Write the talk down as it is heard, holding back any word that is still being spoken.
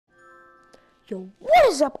Yo, what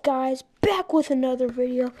is up, guys? Back with another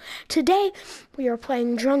video. Today, we are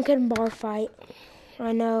playing Drunkn Bar Fight.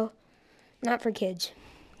 I know, not for kids.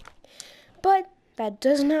 But that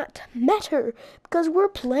does not matter, because we're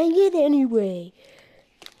playing it anyway.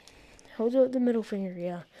 Hold up the middle finger,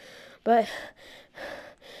 yeah. But,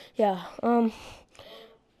 yeah, one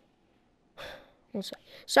sec.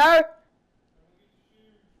 Sir!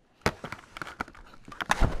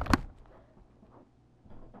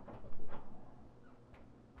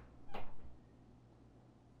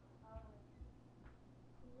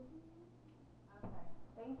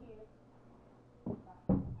 Thank you.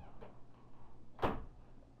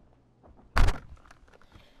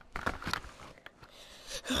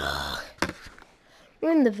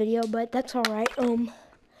 We're in the video, but that's alright.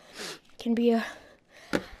 Can be a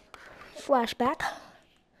flashback.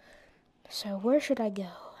 So where should I go?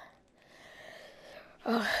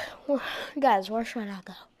 Guys, where should I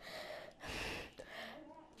go?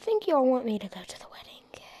 I think y'all want me to go to the wedding.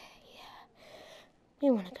 Yeah, we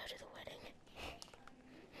want to go to the wedding.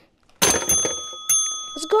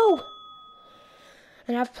 Let's go!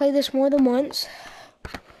 And I've played this more than once.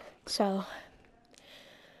 So,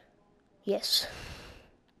 yes.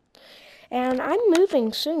 And I'm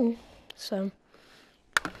moving soon. So,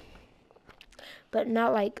 but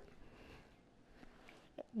not like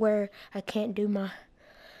where I can't do my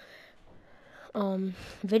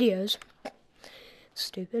videos.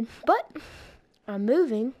 Stupid. But I'm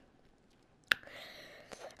moving.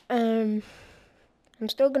 I'm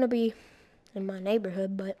still gonna be in my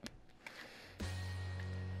neighborhood, but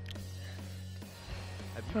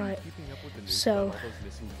alright. So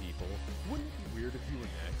Wouldn't it be weird if you were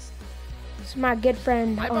next? this is my good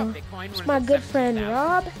friend. It's my good friend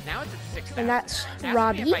Rob, and that's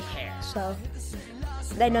Robbie. So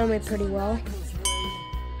they know me pretty well.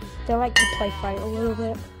 They like to play fight a little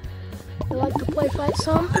bit. They like to play fight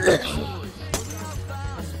some.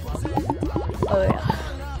 Oh yeah,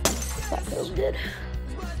 that feels good.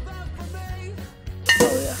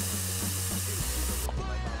 Oh yeah.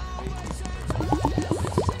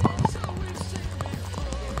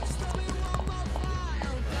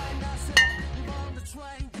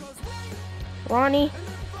 Ronnie,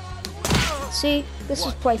 see, this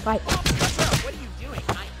is play fight. What are you doing?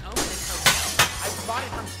 I own this hotel. I bought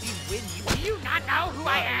it from Steve Wynn. Do you not know who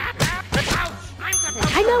I am? The couch! I'm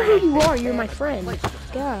supposed I know to who you are. You're my friend.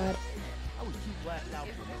 God.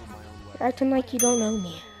 You're acting like you don't know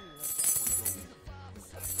me.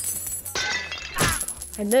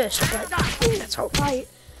 I missed, but that's alright.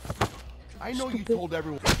 I know you told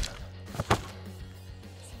everyone.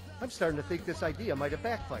 I'm starting to think this idea might have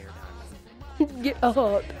backfired on me. Get up.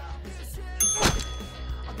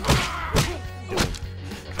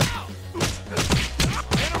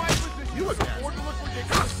 You look bored to look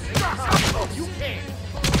ridiculous. You can't.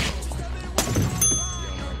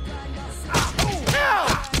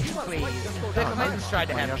 Please. The Clintons tried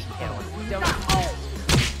to have me killed. Don't.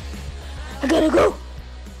 I gotta go.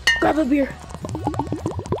 Grab a beer.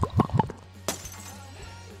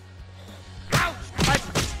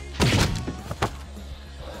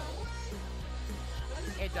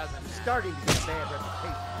 It doesn't. Starting to get a bad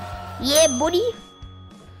reputation. Yeah, buddy.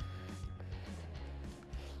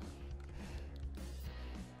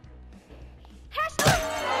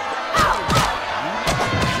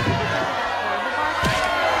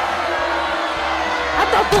 I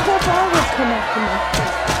thought the whole bar would come after me.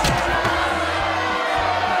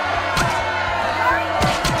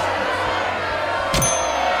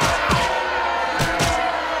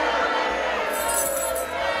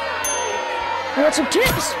 I want some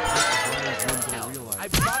tips. I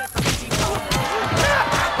bought it from Steve Wynn.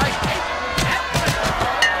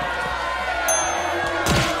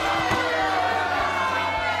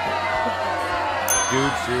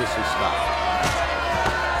 Dude, seriously, stop.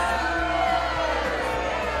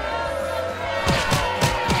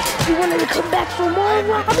 You wanted to come back for more,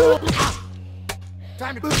 Robbie?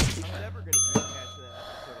 Time to.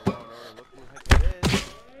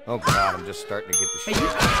 Oh God, I'm just starting to get the shit.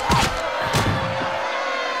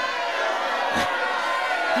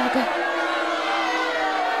 Gotta go.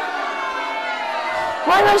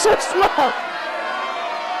 Why am I so slow?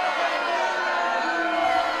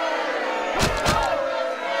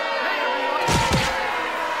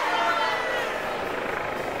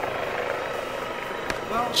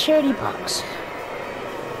 Charity box.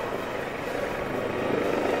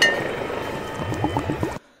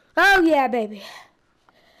 Oh yeah, baby.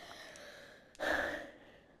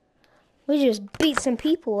 We just beat some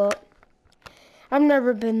people up. I've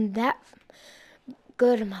never been that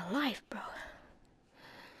good in my life, bro.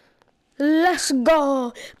 Let's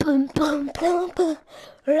go. Boom, boom, boom, boom.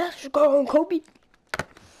 Let's go, Kobe.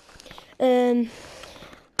 And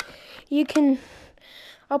you can,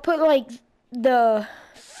 I'll put like the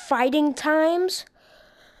fighting times.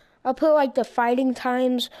 I'll put like the fighting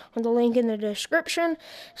times on the link in the description.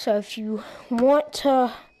 So if you want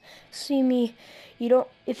to see me,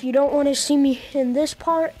 if you don't want to see me in this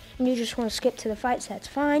part and you just want to skip to the fights, that's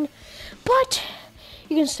fine. But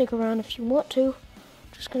you can stick around if you want to.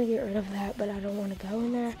 I'm just gonna get rid of that, but I don't want to go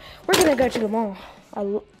in there. We're gonna go to the mall.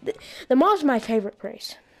 The mall's my favorite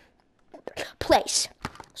place.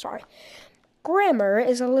 Sorry. Grammar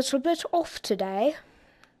is a little bit off today.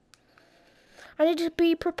 I need to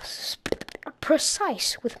be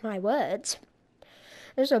precise with my words.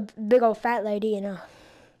 There's a big old fat lady and a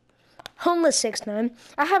homeless 6'9".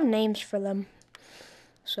 I have names for them.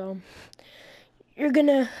 So, you're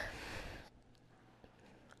gonna...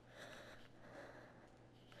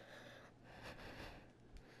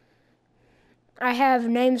 I have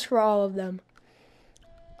names for all of them.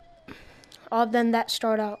 All of them that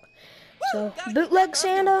start out. So, Bootleg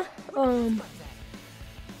Santa,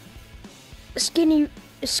 Skinny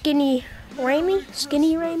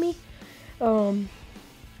Ramey,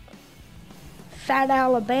 Fat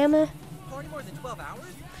Alabama,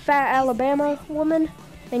 Fat Alabama Woman,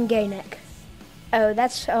 and Gay Neck. Oh,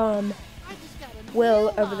 that's,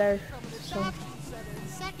 Will over there. So.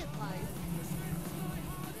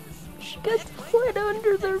 She got right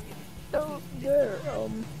under there. Oh, there,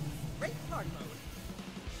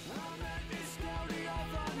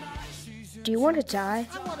 Do you want to die?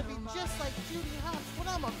 I want to be just like Judy Hopps when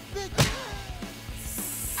I'm a big...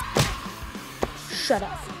 Shut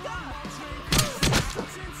up.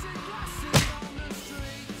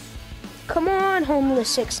 Come on,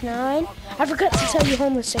 Homeless 6'9". I forgot to tell you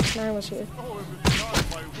Homeless 6'9" was here.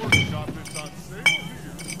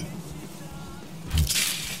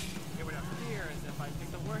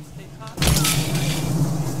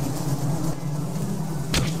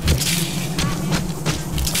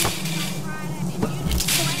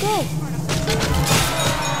 Let's go.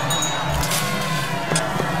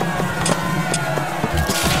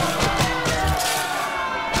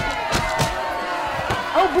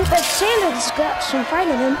 Oh, but Santa's got some fight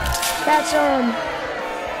in him. That's,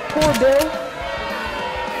 poor Bill.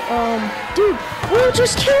 Dude, Will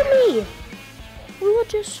just killed me. Will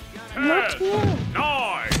just knocked me out.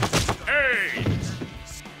 9, 8.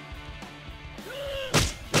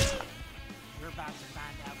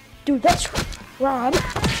 Dude, that's Rob.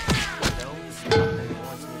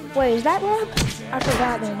 Wait, is that Rob? I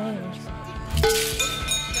forgot their names.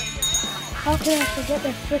 How can I forget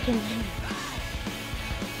their freaking names?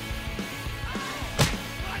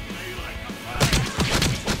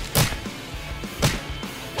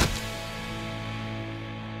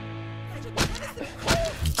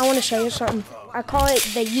 I want to show you something. I call it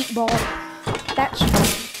the yeet ball. That's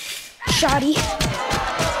shoddy.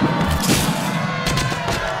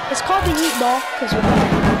 It's called the yeet ball because of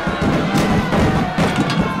that.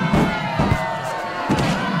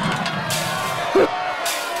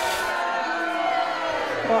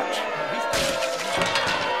 Watch.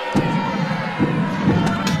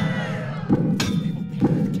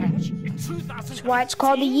 That's why it's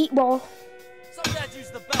called the yeet ball. Some guys use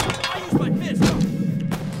the belt. I use my fist.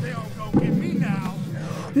 They all gonna get me now.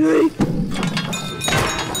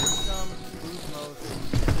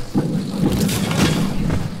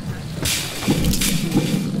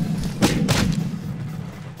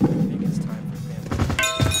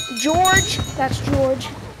 George, that's George.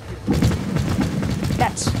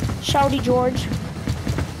 That's Shouty George.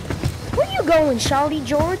 Where you going, Shouty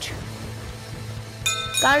George?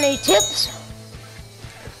 Got any tips?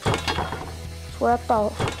 That's what I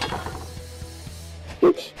thought.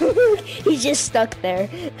 He's just stuck there.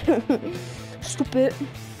 Stupid.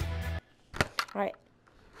 Alright.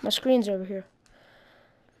 My screen's over here.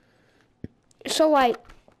 So, like,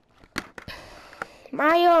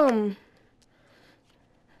 my, oh,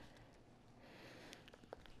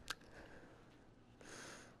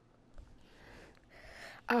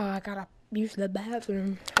 I gotta use the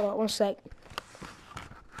bathroom. Hold on 1 sec.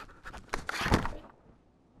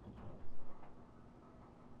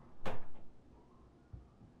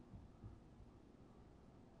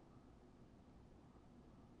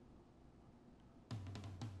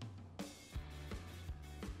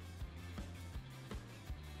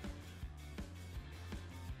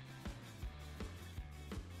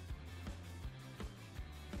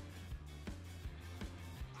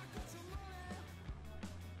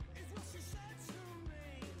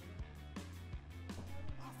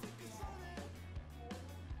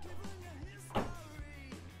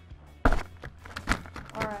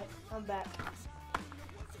 I'm back.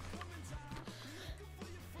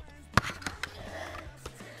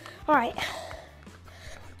 Alright.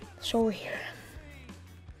 So we're here.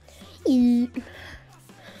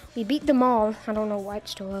 We beat them all. I don't know why it's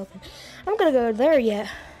still open. I'm gonna go there yet.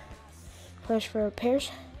 First for repairs.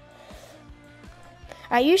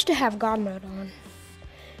 I used to have God mode on.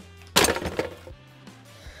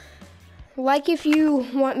 Like if you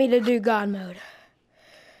want me to do God mode.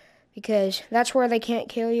 Because that's where they can't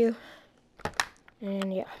kill you.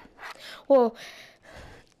 And yeah. Well,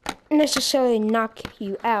 necessarily knock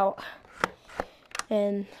you out.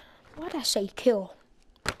 And why'd I say kill?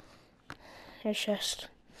 It's just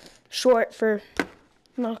short for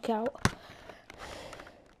knockout.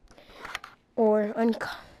 Or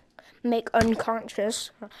make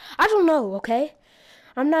unconscious. I don't know, okay?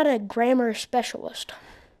 I'm not a grammar specialist.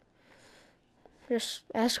 Just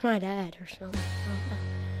ask my dad or something.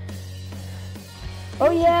 Oh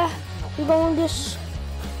yeah, we're gonna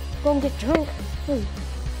get drunk. Ooh,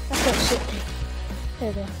 I can't sit there. There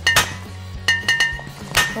we go.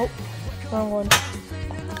 Oh, wrong one.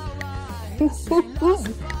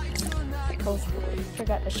 Oh,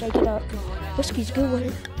 forgot to shake it up. Whiskey's good with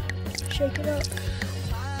it. Shake it up.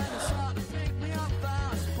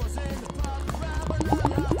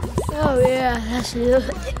 Oh yeah, that's it.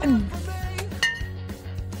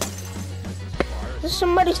 Is this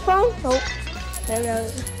somebody's phone? Oh, there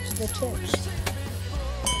goes the tips.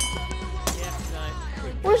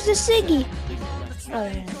 Where's the ciggy? Oh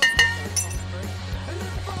yeah.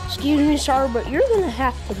 Excuse me, sir, but you're gonna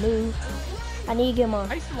have to move. I need to get my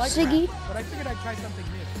ciggy. But I figured I'd try something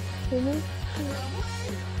new.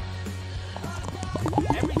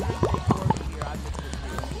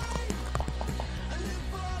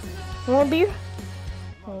 Want a beer?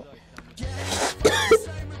 Oh.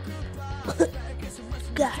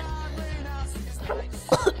 God.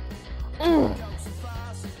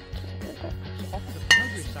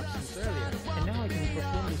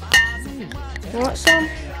 You want some?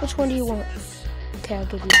 Which one do you want? Okay, I'll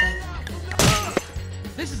give you that.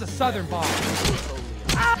 This is a southern bar.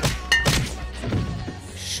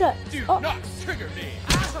 Shut Do up. not trigger me.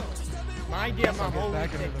 My idea, Mom.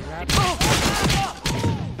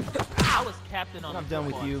 I was captain on. I'm done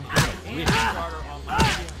with you.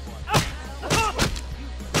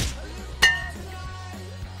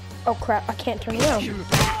 Oh crap, I can't turn around. Change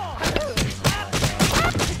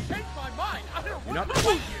my mind. I don't want to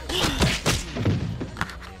fight you.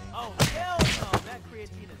 Oh hell no! That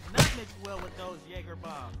creatine does not mix well with those Jaeger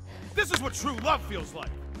bombs. This is what true love feels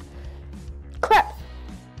like. Crap.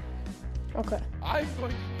 Okay. I'm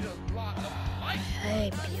going to need a lot of light.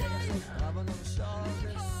 Hey, beautiful.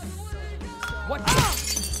 What?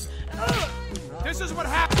 This is what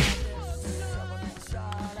happens.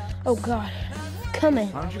 Oh god. Come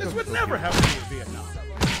in. This would never happen in Vietnam.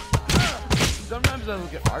 Sometimes I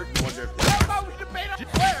look at art and wonder if how about we debate on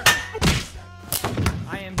where?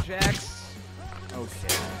 I am Jax.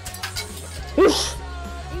 Okay. Whoosh.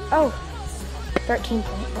 Oh. 13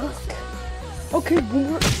 point buck. Okay,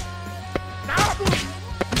 boomer.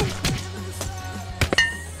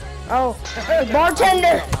 Oh, the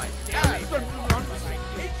bartender. I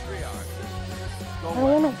don't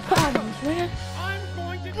want no problems, man. I'm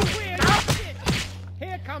going to quit.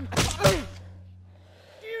 Here comes.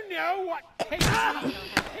 You know what?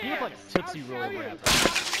 You look like a Tootsie Roll rapper.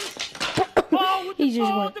 He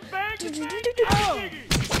just went.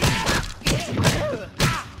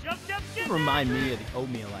 You remind me of the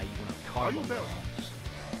oatmeal I eat when I'm carbo.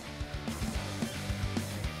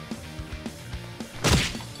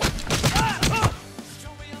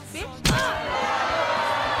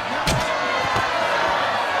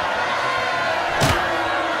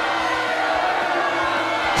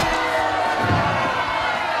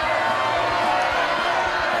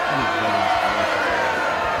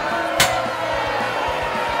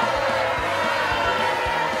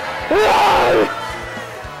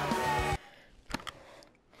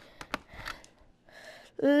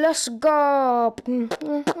 Let's go.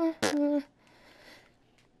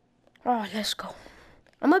 Oh, let's go.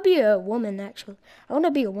 I'm gonna be a woman, actually. I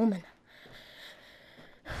wanna be a woman.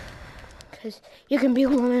 Because you can be a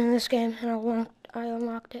woman in this game, and I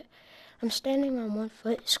unlocked it. I'm standing on one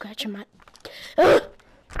foot, scratching my... Ugh!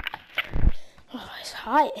 Oh, it's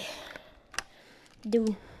hot.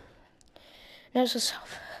 Dude. Notice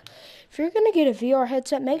yourself. If you're gonna get a VR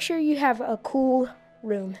headset, make sure you have a cool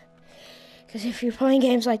room. Because if you're playing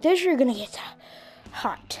games like this, you're gonna get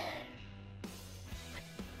hot.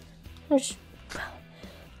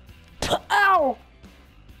 Ow!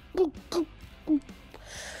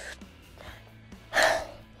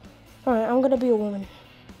 Alright, I'm gonna be a woman.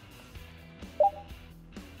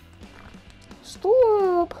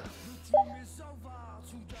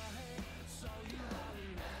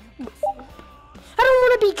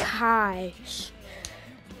 eyes.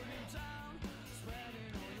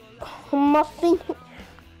 My finger.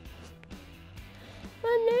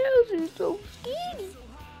 My nails are so skinny.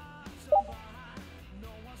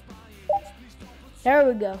 There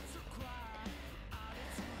we go.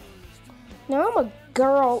 Now I'm a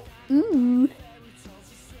girl. Ooh.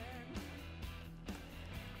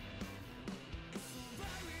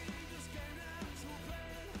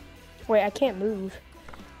 Wait, I can't move.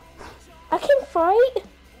 I can fight?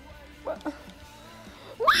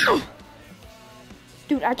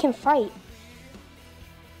 Dude, I can fight.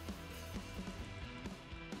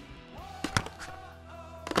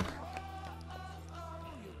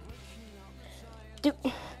 Dude,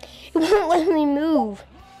 it won't let me move.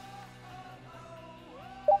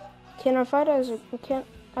 Can I fight as a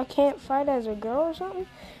I can't fight as a girl or something?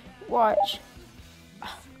 Watch.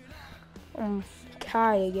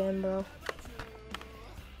 Kai again, bro.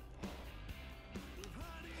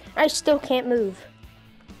 I still can't move.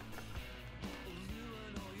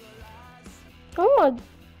 Oh my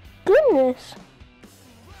goodness.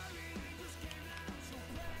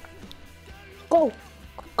 Go.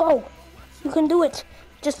 Go. You can do it.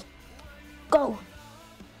 Just go.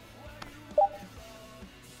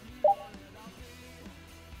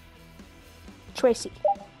 Tracy.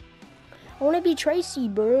 I want to be Tracy,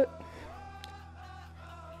 bro.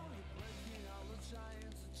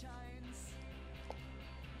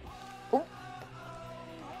 Oh.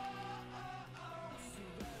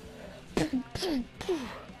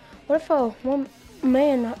 What if one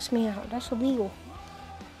man knocks me out? That's illegal.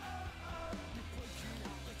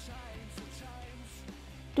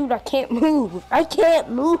 Dude, I can't move. I can't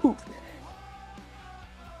move.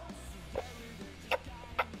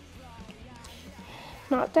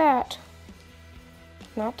 Not that.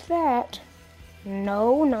 Not that.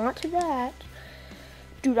 No, not that.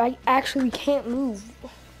 Dude, I actually can't move.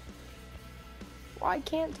 Why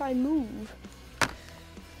can't I move?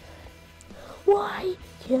 Why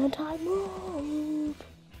can't I move?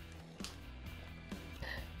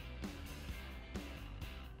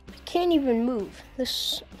 I can't even move.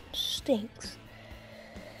 This stinks.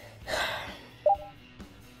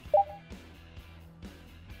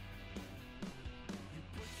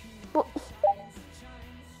 But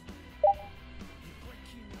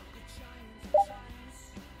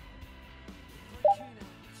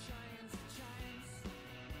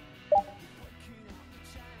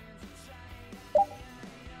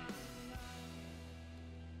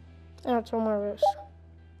that's on my wrist.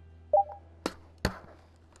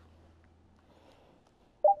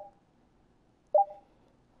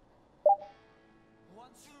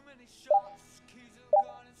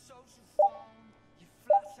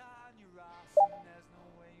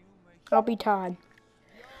 I'll be tied.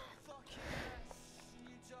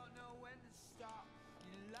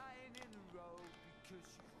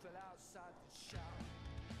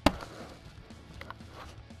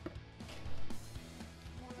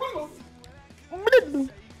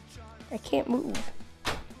 I can't move.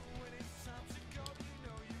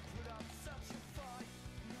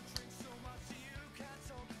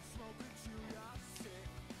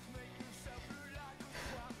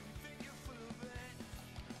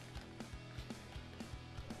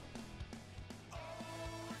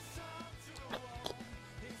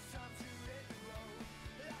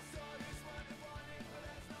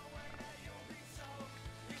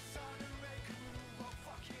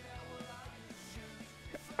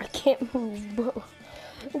 I can't move, bro.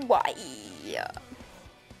 Why?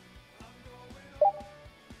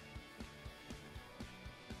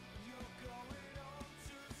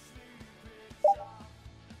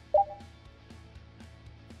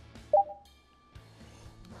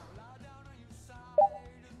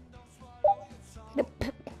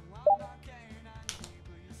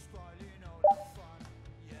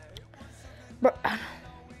 Bro.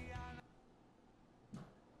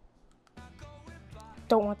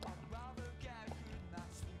 Don't want that.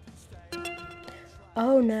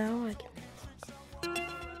 Oh, now I can.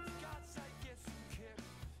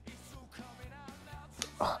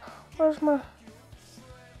 Oh, where's my...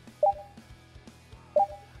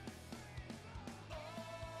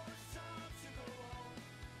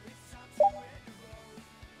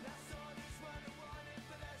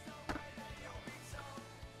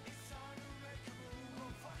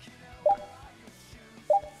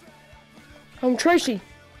 I'm Tracy.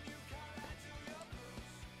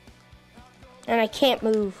 And I can't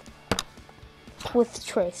move with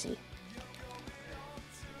Tracy.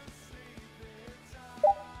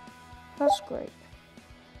 That's great.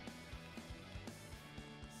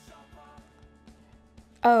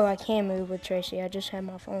 Oh, I can move with Tracy. I just had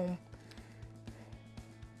my phone.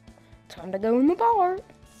 Time to go in the bar.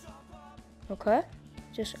 Okay,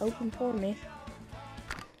 just open for me.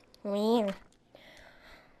 Wow.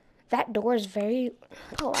 That door is very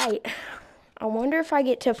polite. I wonder if I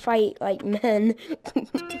get to fight like men.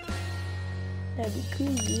 That'd be cool.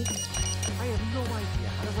 I have no idea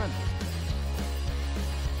how to run this.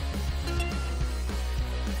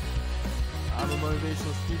 I'm a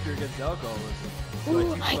motivational speaker against alcoholism.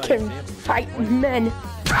 Ooh, I can fight men.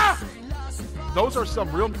 Ah! Those are some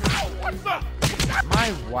real. What the?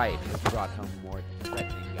 My wife has brought home more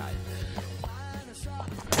threatening guys.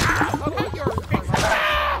 Okay, you're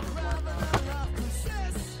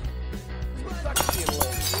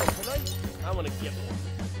I want to get one.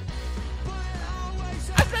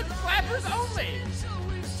 I said slappers only!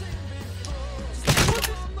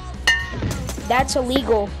 That's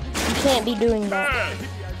illegal. You can't be doing that.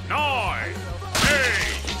 10, 9, 8,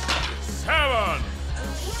 7,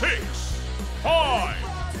 6, 5,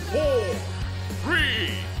 4, 3,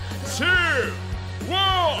 2,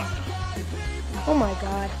 1. Oh my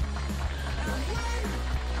god.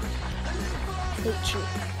 Hate you.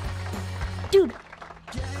 Dude.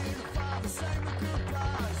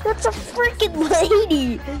 That's a freaking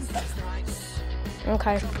lady.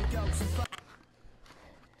 Okay.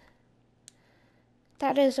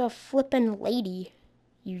 That is a flippin' lady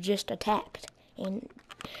you just attacked and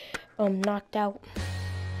knocked out.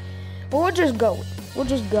 But we'll just go. We'll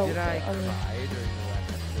just go. Did I cry during the last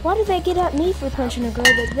episode? Why do they get at me for punching a girl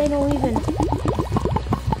that they don't even...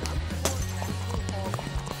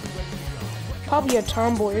 Probably a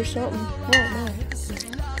tomboy or something. I don't know.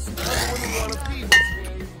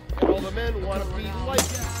 All the men want to be like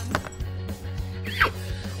you.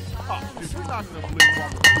 Oh, dude, you're not gonna believe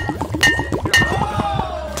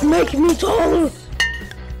Make me taller!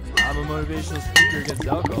 I'm a motivational speaker against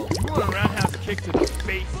alcohol. you want a roundhouse kick to the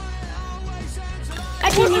face. I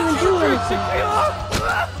didn't even do anything.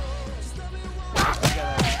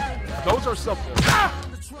 Those are something.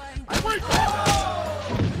 Wait.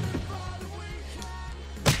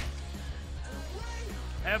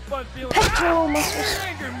 Have fun feeling. Pectoral muscles.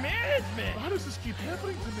 Anger management. Why does this keep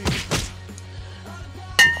happening to me?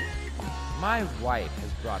 My wife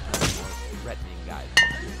has brought home more threatening guys.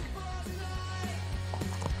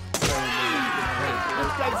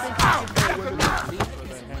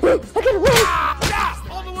 I can run!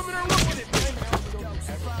 All the women are looking at me.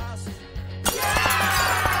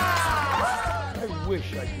 I wish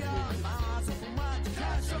I could win.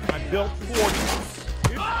 I'm built for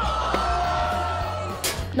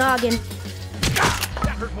Noggin.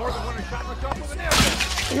 that hurt more than when I shot myself with an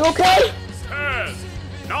arrow. You okay? 10,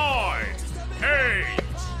 9, 8,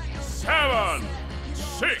 7,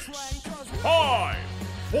 6, 5,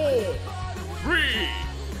 4, 3,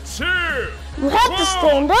 2. You have to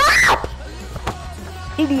stand up!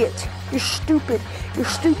 Idiot. You're stupid. You're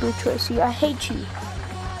stupid, Tracy. I hate you.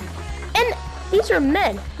 And these are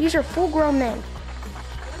men. These are full-grown men.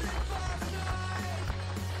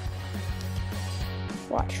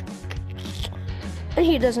 Watch. And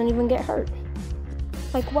he doesn't even get hurt.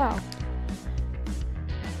 Like, wow.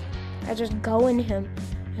 I just go in him.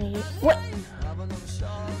 And he... What?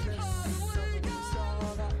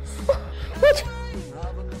 What?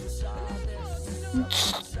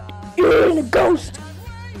 You're a ghost.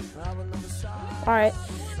 Alright.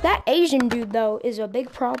 That Asian dude, though, is a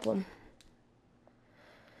big problem.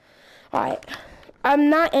 Alright. I'm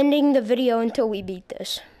not ending the video until we beat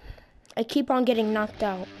this. I keep on getting knocked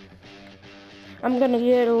out. I'm gonna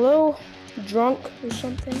get a little drunk or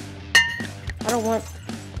something. I don't want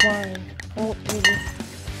wine. I won't really.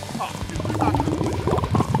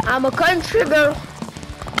 I'm a country girl.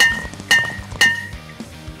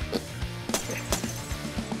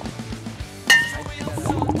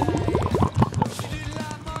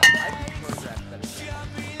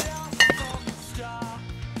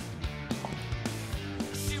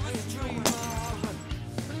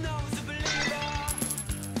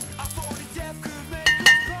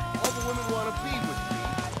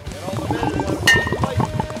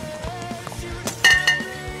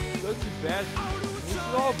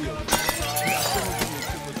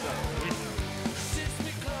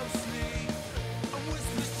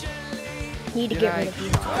 Need to get rid of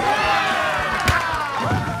you.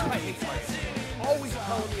 Always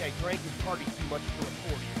telling me I drank and partied too much for a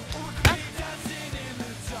 40.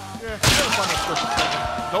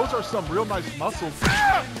 Those are some real nice muscles.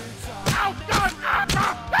 Ow, God!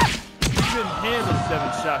 You couldn't handle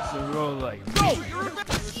 7 shots in a row like me. No, you're a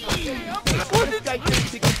this guy can't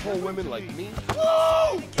think and pull women like me.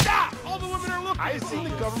 Whoa! Stop! All the women are looking. I have seen the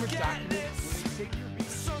government documents when they take your beat.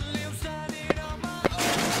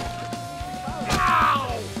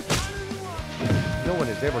 Ow! No one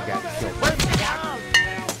has ever gotten killed.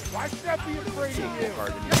 Why should I be afraid of you? It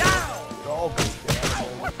all goes down.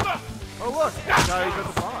 Oh look, that guy's at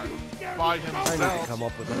the bar. By I need to himself. come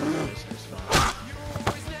up with a business.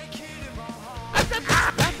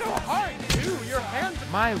 That's so hard, dude. Your hands.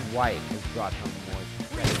 My wife has brought home more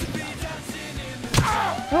credit. I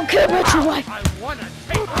don't care about your wife. I wanna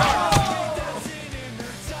take that.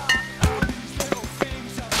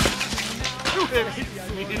 You hit me.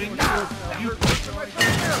 You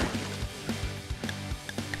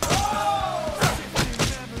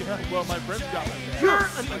yeah, well, my friends got me. You're an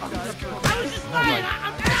I was just lying.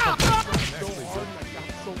 I'm out.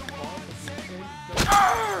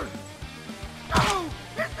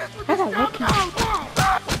 I got lucky.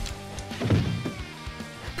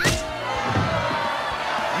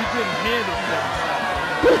 You didn't handle that.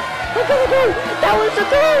 Look at the goal. That was the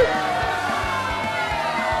goal.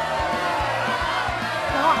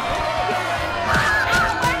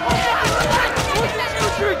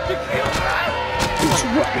 It's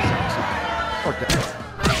what?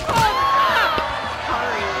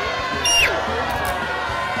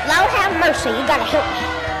 Lord have mercy, you gotta help me.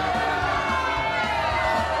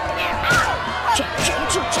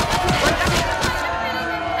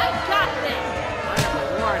 I got this. I am a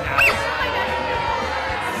warrant out.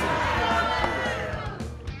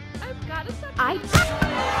 I've got a second.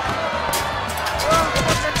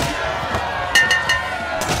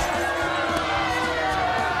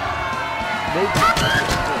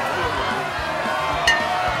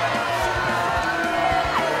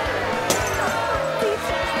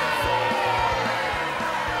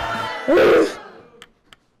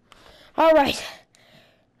 All right,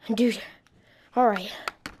 dude. All right.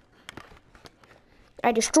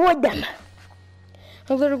 I destroyed them.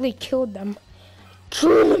 I literally killed them.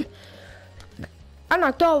 Killed them. I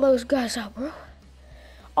knocked all those guys out, bro.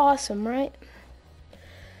 Awesome, right?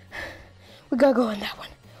 We gotta go on that one.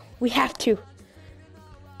 We have to.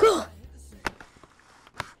 Go.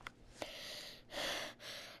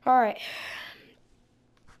 All right.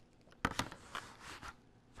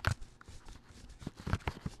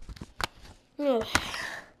 Ugh.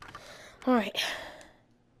 All right.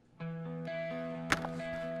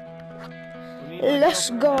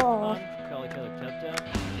 Let's go.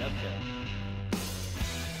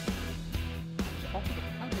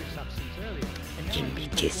 Can be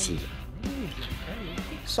dizzy.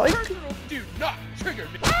 Sorry. Do not trigger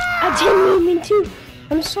me. I didn't mean to.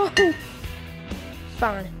 I'm sorry.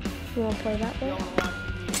 Fine. You wanna play that way?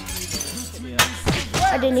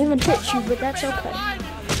 I didn't even hit you, but that's okay.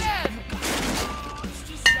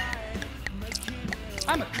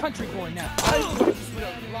 I'm a country boy now.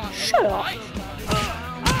 Shut up.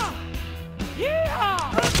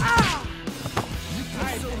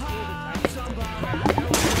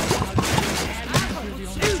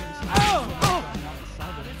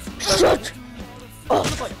 Shut up.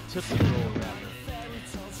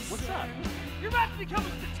 What's up? You're about to become a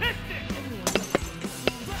statistic.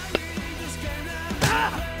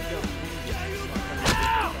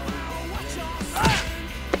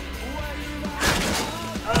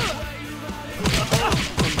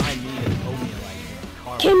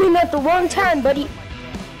 Came in at the wrong time, buddy.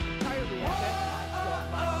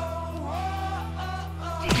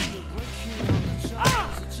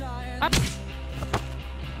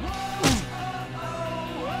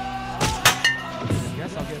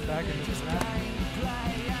 Guess I'll get back into this match.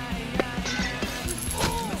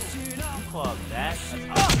 Club that.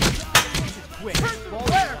 Quick.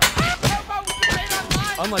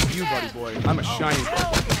 Unlike you, buddy boy, I'm a shiny.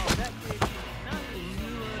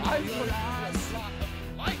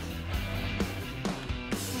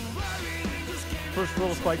 First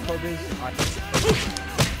rule of Fight Club is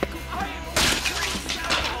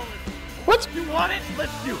What? you want it?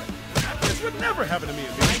 Let's do it. This would never happen to me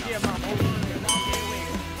in Vietnam.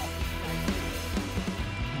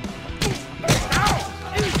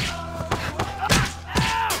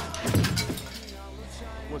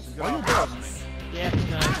 What's going on? Yeah, it's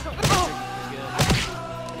nice.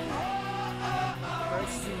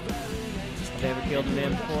 Have you ever killed a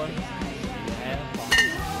man before? Yeah.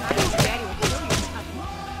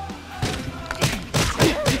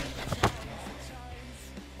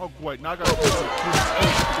 Oh, wait, now I gotta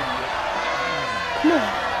Come on.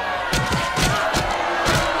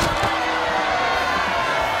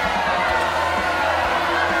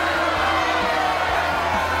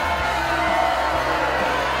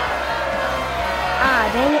 Ah,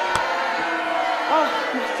 dang it. Oh,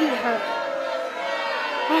 my feet hurt.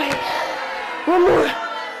 Alright. One more.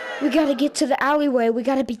 We gotta get to the alleyway. We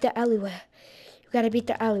gotta beat the alleyway. We gotta beat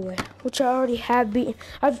the alleyway, which I already have beaten.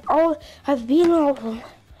 I've beaten all of them,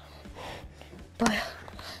 but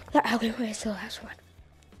the alleyway is the last one.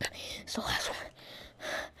 It's the last one.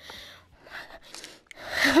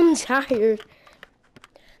 I'm tired.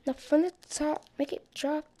 Now from the top, make it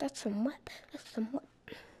drop. That's some what? That's some what?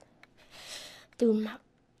 Dude, my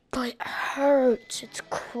butt hurts. It's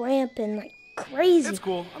cramping like crazy. It's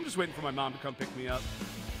cool. I'm just waiting for my mom to come pick me up.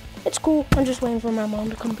 It's cool. I'm just waiting for my mom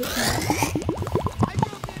to come pick me up. I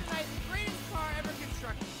drove in tonight, the greatest car ever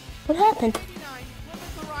constructed. What happened? 89,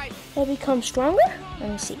 Plymouth Horizon. It become stronger? Let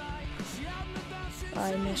me see.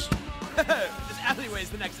 I missed. This alleyway is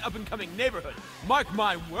the next up-and-coming neighborhood. Mark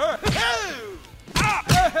my word.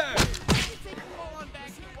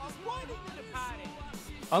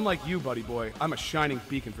 Unlike you, buddy boy, I'm a shining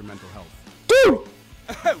beacon for mental health. Dude!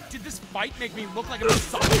 Oh, did this fight make me look like a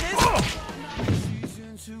misogynist?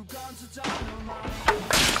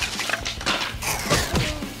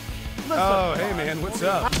 Oh, hey man, what's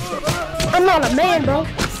up? I'm not a man, bro.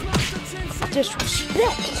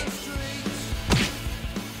 Disrespect.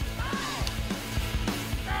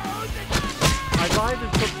 I lied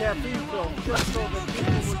and took caffeine pills just so that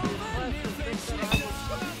people would be impressed and think that I was...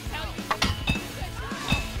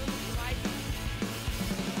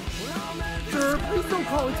 Sir, please don't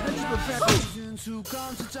call attention to the fact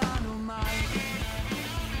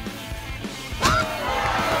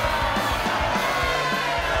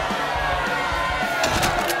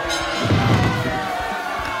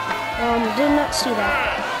Did not see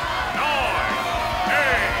that. 9,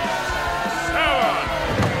 8, 7,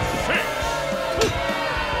 6.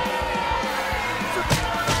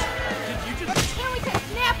 Did you just... Can't wait to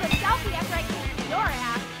snap a selfie after I kick your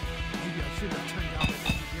ass. maybe I should have turned down that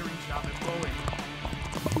engineering job at Boeing.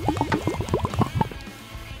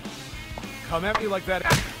 Come at me like that.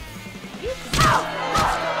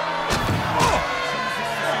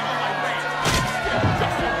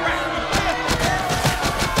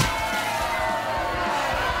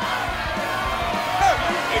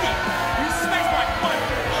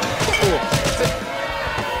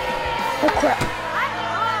 Oh crap. I'm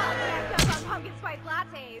all jacked up on pumpkin spice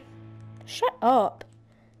lattes. Shut up.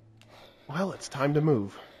 Well, it's time to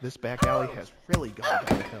move. This back alley has really gone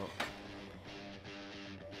downhill.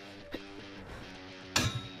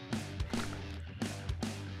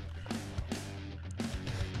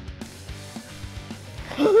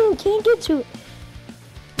 Can't get to it.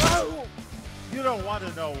 You don't want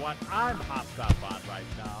to know what I'm hopped up on right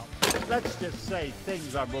now. Let's just say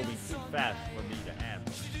things are moving too fast for me to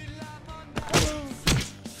handle.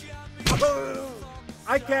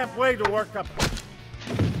 I can't wait to work up.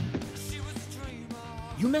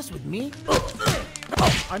 You mess with me?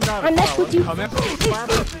 I'm not I a messed with you. Come at me.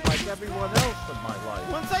 Classic like everyone else in my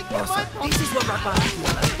life. Once I get my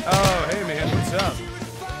Oh, hey man, what's up?